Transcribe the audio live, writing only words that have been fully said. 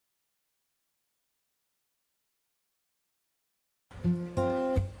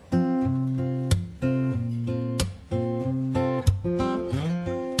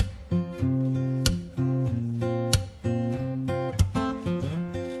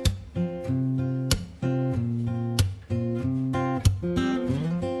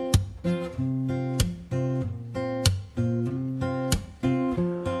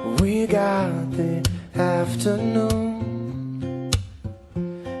got the afternoon,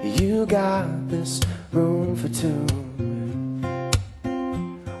 you got this room for two.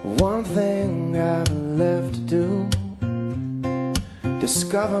 One thing I've left to do,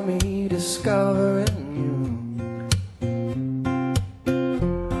 discover me, discovering you.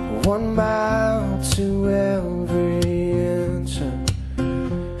 1 mile to every inch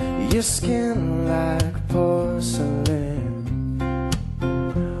of your skin like porcelain.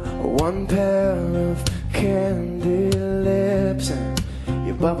 1 pair of candy lips and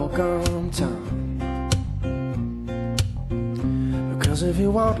your bubblegum tongue. Because if you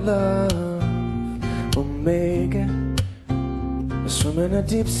want love, we'll make it. We'll swim in a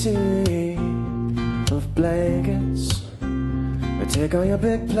deep sea of blankets. We'll take all your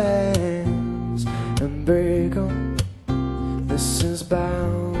big plans and break them. This is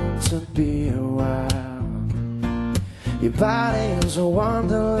bound to be a while. Your body is a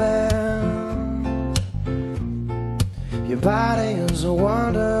wonderland. Your body is a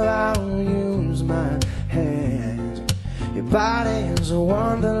wonder. I'll use my hands. Your body is a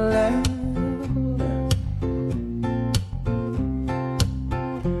wonderland.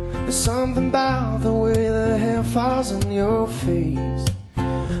 There's something about the way the hair falls on your face.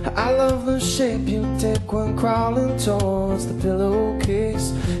 I love the shape you take when crawling towards the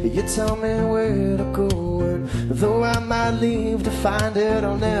pillowcase. You tell me where to go, and though I might leave to find it,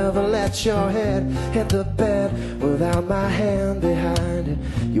 I'll never let your head hit the bed without my hand behind it.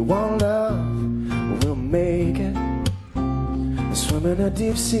 You want love? We'll make it. Swim in a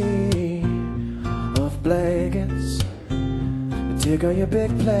deep sea of blankets. Take all your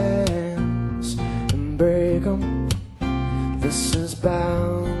big plans and break them. This is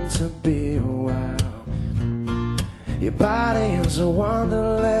bound to be a while. Your body is a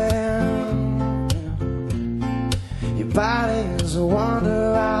wonderland. Your body is a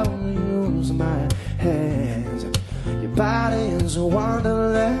wonder. I'll use my hands. Your body is a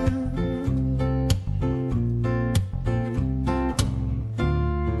wonderland.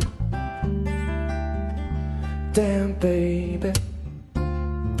 Damn, baby,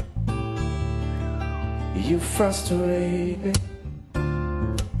 you frustrate me.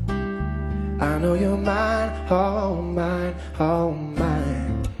 I know you're mine, all mine, all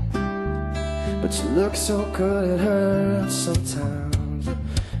mine. But you look so good, it hurts sometimes.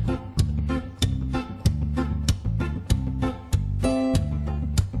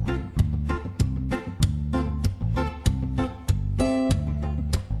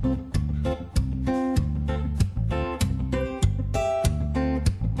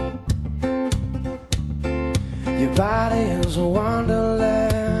 Your body is a wonderland.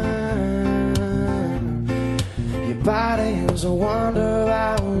 Your body is a wonder.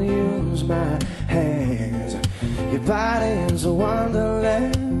 I'll use my hands. Your body is a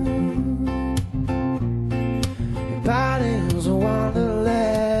wonderland. Your body is a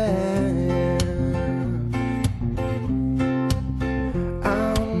wonderland.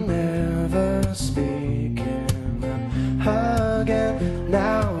 I'm never speaking of hugging.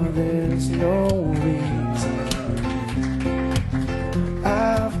 Now there's no reason.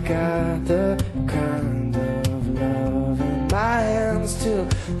 I've got the kind of love in my hands to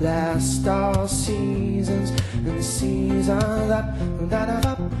last all seasons and seasons.